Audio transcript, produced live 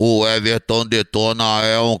O Everton Detona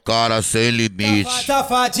é um cara sem limite.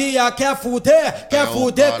 Safadinha quer fuder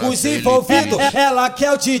com os envolvidos. Ela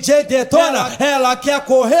quer o DJ Detona, ela quer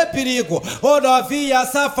correr perigo. Ô novinha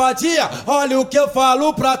safadinha, olha o que eu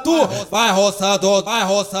falo pra tu. Vai roçando, vai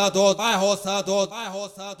roçando, vai roçando, vai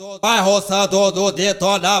roçando, vai roçando do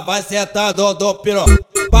Detona, vai sentando do piro.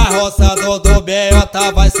 Vai roçando do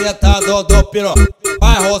meiota, vai sentando do piro.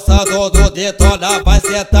 Vai roçando do Detona, vai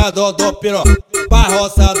sentando do piro. Vai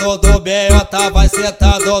roçando do meiota, vai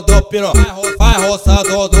sentando do piro. Vai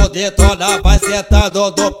roçando do Detona, vai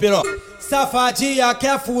sentando do piro. Safadinha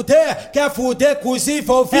quer fuder com os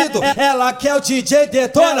envolvidos. Ela quer o DJ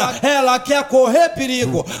Detona, ela quer correr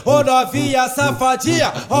perigo. Ô novinha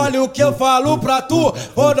safadinha, olha o que eu falo pra tu.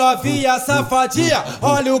 Ô novinha safadinha,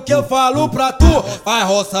 olha o que eu falo pra tu. Vai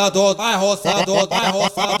roçando, vai roçando, vai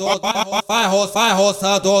roçando, vai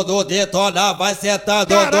roçando do Detona, vai sentando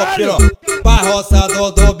do piro. Vai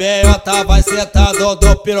roçando do meiota, vai sentando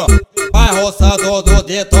do piro. Vai roçando do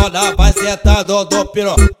Detona, vai sentando do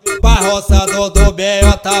piro. Vai roçando do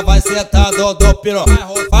meiota, vai sentando do piro.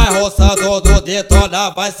 Vai roçando do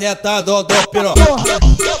Detona, vai sentando do piro.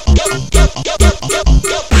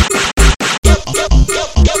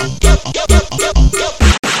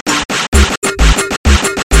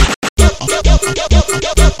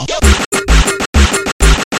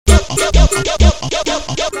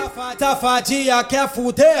 Safadinha quer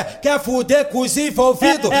fuder com os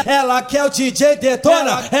envolvidos. Ela quer o DJ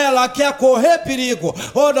Detona, ela quer correr perigo.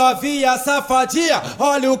 Ô novinha safadinha,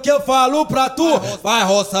 olha o que eu falo pra tu. Vai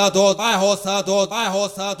roçando, vai roçando, vai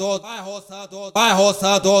roçando, vai roçando, vai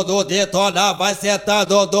roçando do Detona, vai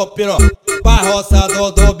sentando do piro. Vai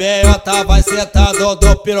roçando do meiota, vai sentando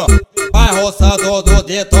do piro. Vai roçando do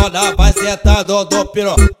Detona, vai sentando do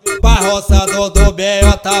piro. Vai roçando do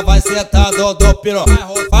meiota, vai sentando do piro.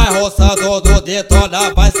 Vai roçando do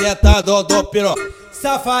Detona, vai sentando do piro.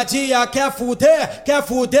 Safadinha quer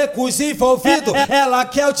fuder com os envolvidos. Ela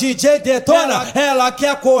quer o DJ Detona, ela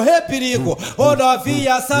quer correr perigo. Ô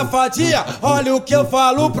novinha safadinha, olha o que eu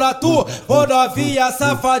falo pra tu. Ô novinha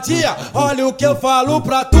safadinha, olha o que eu falo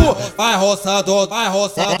pra tu. Vai roçando, vai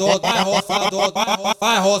roçando, vai roçando,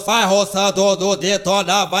 vai roçando do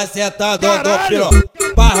Detona, vai sentando do piro.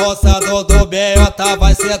 Vai roçando do meiota,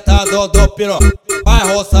 vai sentando do piro.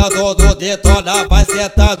 Vai roçando do Detona, vai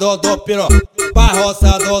sentando do piro. Vai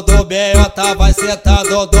roçando do meiota, vai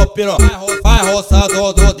sentando do piro. Vai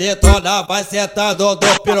roçando do Detona, vai sentando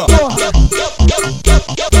do piro.